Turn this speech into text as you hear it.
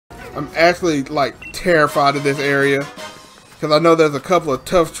I'm actually like terrified of this area because I know there's a couple of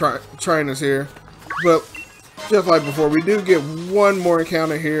tough trainers here. But just like before, we do get one more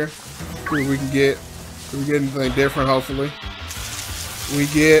encounter here. See what we can get. If we get anything different, hopefully. We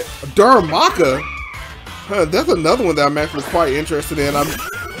get Darumaka. Huh, that's another one that I'm actually quite interested in. I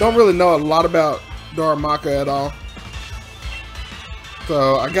don't really know a lot about Darumaka at all.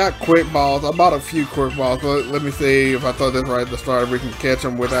 So I got quick balls. I bought a few quick balls. Let me see if I throw this right at the start, we can catch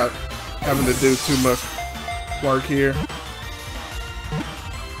them without having to do too much work here.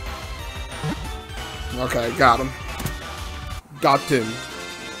 Okay, got him. Got him.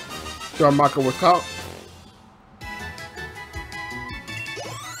 Darumaka was caught.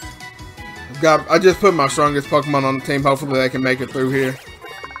 I just put my strongest Pokemon on the team. Hopefully they can make it through here.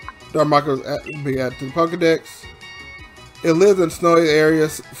 Darumaka will be added to the Pokedex. It lives in snowy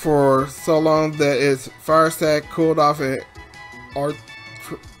areas for so long that its fire attack cooled off and I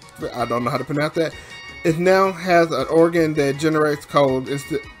don't know how to pronounce that. It now has an organ that generates cold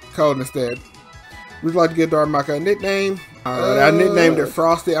instead. We'd like to give Darumaka a nickname. Alright, I nicknamed it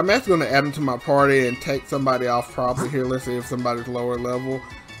Frosty. I'm actually going to add him to my party and take somebody off probably here. Let's see if somebody's lower level.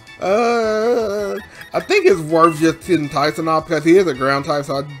 I think it's worth just getting Tyson off because he is a ground type,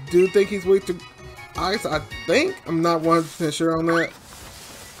 so I do think he's weak to ice. I think. I'm not 100% sure on that.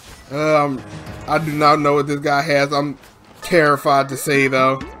 I do not know what this guy has. I'm terrified to see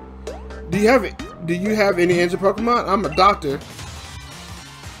though. Do you have any injured Pokemon? I'm a doctor.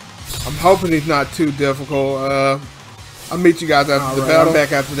 I'm hoping he's not too difficult. I'll meet you guys after the battle. I'm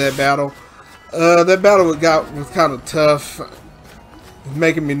back after that battle. That battle was kind of tough. It's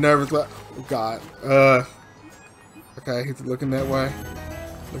making me nervous. Like, oh God. Okay, he's looking that way.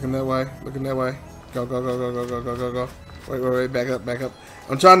 Looking that way. Looking that way. Go, go, go, go, go, go, go, go, go. Wait, wait, wait. Back up, back up.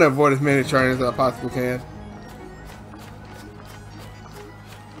 I'm trying to avoid as many trainers as I possibly can.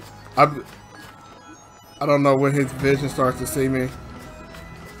 I don't know when his vision starts to see me.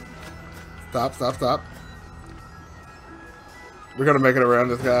 Stop, stop, stop. We're gonna make it around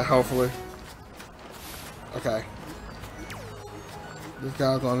this guy, hopefully. Okay. This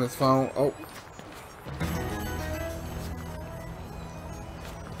guy's on his phone. Oh.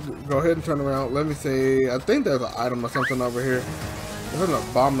 Go ahead and turn around. Let me see. I think there's an item or something over here. There's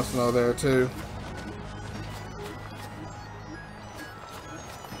a bomb of snow there too.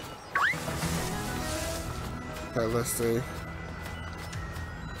 Okay, let's see.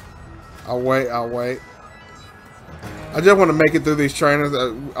 I'll wait, I'll wait. I just want to make it through these trainers.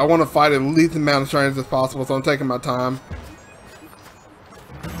 I want to fight at least the amount of trainers as possible, so I'm taking my time.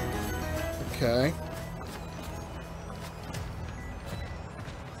 Okay.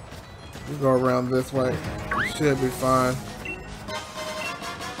 We go around this way. It should be fine.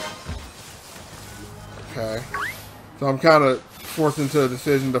 Okay. So I'm kind of forced into a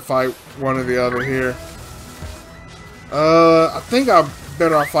decision to fight one or the other here. I think I'm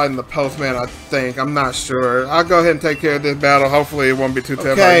better off fighting the postman, I think. I'm not sure. I'll go ahead and take care of this battle. Hopefully it won't be too tough.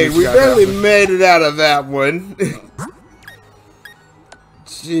 Okay, we barely made it out of that one.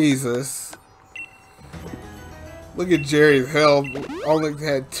 Jesus. Look at Jerry's health. Only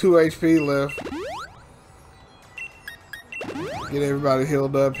had 2 HP left. Get everybody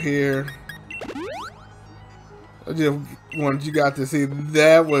healed up here. I just wanted you guys to see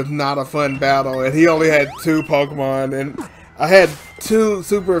that was not a fun battle, and he only had 2 Pokemon, and I had 2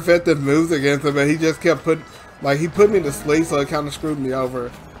 super effective moves against him, and he just kept he put me to sleep, so it kind of screwed me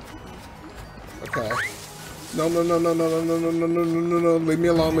over. Okay. No, no, no, no, no, no, no, no, no, no, no, no, leave me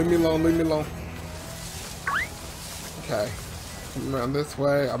alone, leave me alone, leave me alone. Okay. Come around this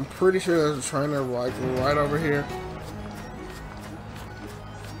way. I'm pretty sure there's a trainer right over here.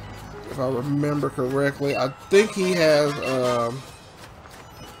 If I remember correctly, I think he has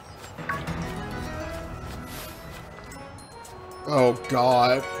oh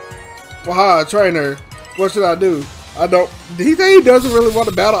God. Well, hi, trainer. What should I do? He say he doesn't really want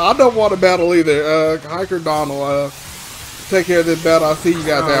to battle. I don't want to battle either. Hiker Donald, take care of this battle. I'll see you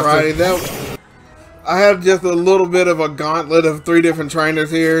guys after. I have just a little bit of a gauntlet of 3 different trainers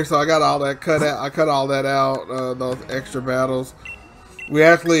here, so I got all that cut out. I cut all that out, those extra battles. We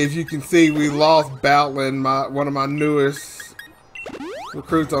actually, if you can see, we lost Boutlin, one of my newest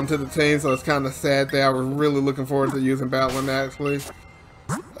recruits onto the team, so it's kind of sad that I was really looking forward to using Boutlin actually.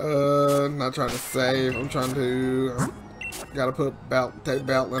 Not trying to save. I'm trying to. Gotta take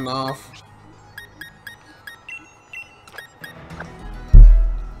Boutlin off.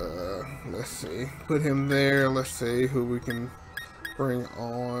 Let's see. Put him there. Let's see who we can bring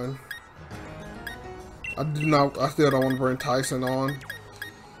on. I still don't want to bring Tyson on.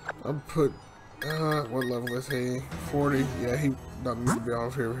 I'll put. What level is he? 40. Yeah, he doesn't need to be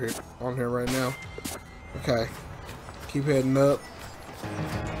on here right now. Okay. Keep heading up.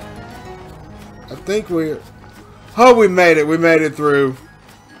 I think we made it. We made it through.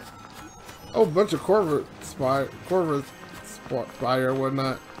 Oh, a bunch of Corvus Spire or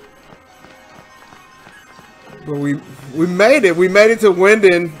whatnot. But we made it. We made it to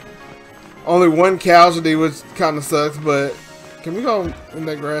Wyndon. Only one casualty, which kind of sucks, but can we go in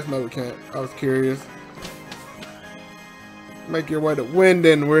that grass? No, we can't. I was curious. Make your way to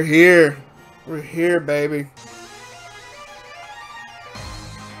Wyndon. We're here. We're here, baby.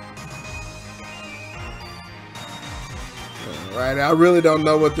 Alright, I really don't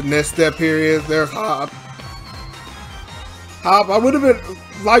know what the next step here is. There's Hop. Hop, I would have been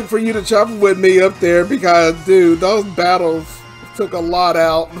like for you to travel with me up there because, dude, those battles took a lot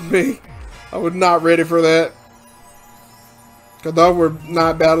out of me. I was not ready for that. Because those were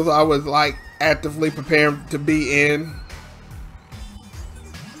not battles I was like actively preparing to be in.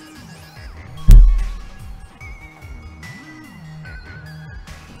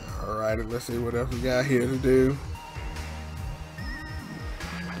 Alright, let's see what else we got here to do.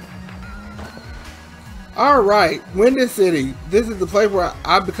 Alright, Wyndon City. This is the place where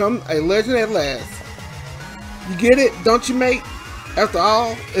I become a legend at last. You get it, don't you, mate? After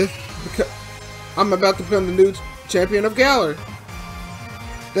all, it's because I'm about to become the new champion of Galar.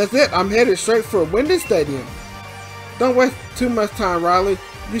 That's it, I'm headed straight for Wyndon Stadium. Don't waste too much time, Riley.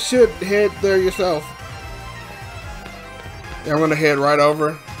 You should head there yourself. Yeah, I'm gonna head right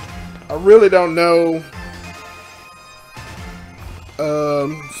over. I really don't know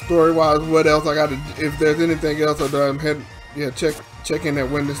story-wise what else I gotta, if there's anything else I'm heading, yeah, check in at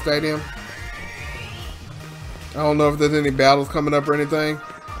Wyndon Stadium. I don't know if there's any battles coming up or anything.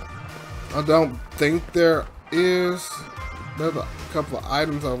 I don't think there is. There's a couple of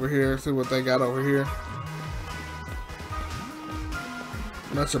items over here. See what they got over here.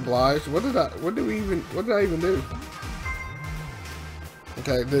 Much obliged. What did I even do?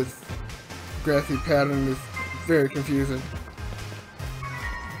 Okay, this grassy pattern is very confusing.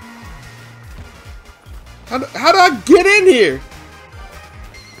 How do I get in here?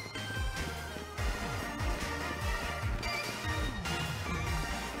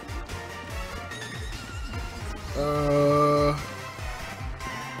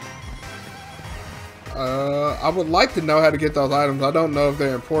 I would like to know how to get those items. I don't know if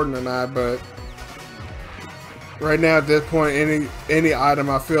they're important or not, but right now at this point, any item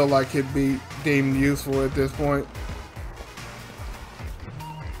I feel like could be deemed useful at this point.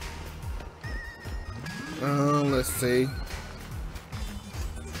 Let's see.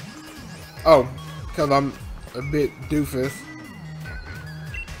 Oh, because I'm a bit doofus.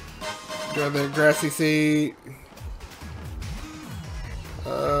 Grab that grassy seed.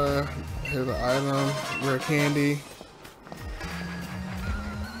 Here's an item. Rare candy.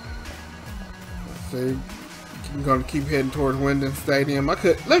 Let's see. I'm going to keep heading towards Wyndon Stadium.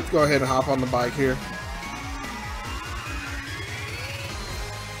 Let's go ahead and hop on the bike here.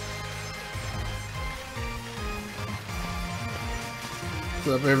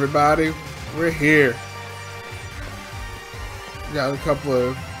 What's up, everybody? We're here. Got a couple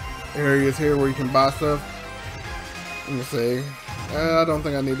of areas here where you can buy stuff. Let me see. I don't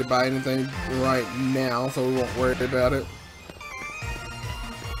think I need to buy anything right now, so we won't worry about it.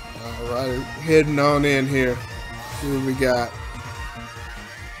 Alright, heading on in here. See what we got.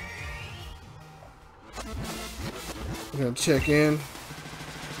 We're gonna check in.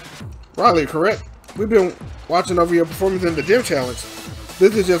 Riley, correct? We've been watching over your performance in the gym challenge.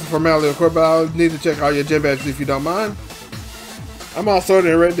 This is just a formality, of course, but I'll need to check all your gym badges if you don't mind. I'm all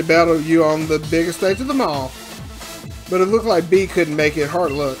sorted and ready to battle you on the biggest stage of them all. But it looked like B couldn't make it.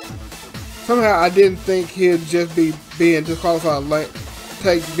 Hard luck. Somehow I didn't think he'd just be being disqualified,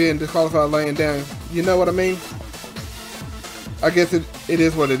 being disqualified laying down. You know what I mean? I guess it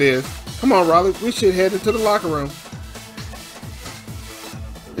is what it is. Come on, Riley. We should head into the locker room.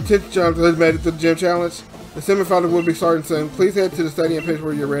 Attention, Jonathan has made it to the gym challenge. The semifinals will be starting soon. Please head to the stadium pitch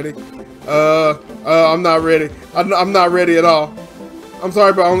where you're ready. I'm not ready. I'm not ready at all. I'm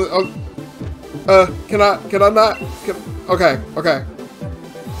sorry, but can I not? Okay. Okay,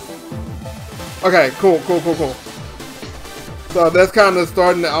 cool. So that's kind of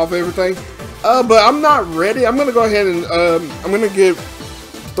starting off everything. But I'm not ready. I'm gonna go ahead and I'm gonna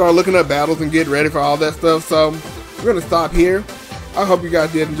start looking up battles and get ready for all that stuff. So we're gonna stop here. I hope you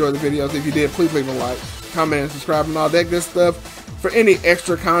guys did enjoy the videos. If you did, please leave a like, comment, and subscribe, and all that good stuff. For any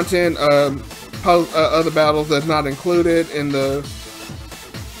extra content, other battles that's not included in the,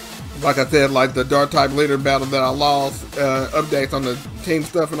 like I said, like the Dark type leader battle that I lost, updates on the team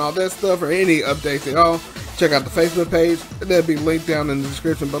stuff and all that stuff, or any updates at all, Check out the Facebook page. That'll be linked down in the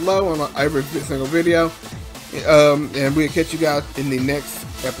description below on every single video. And we'll catch you guys in the next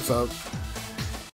episode.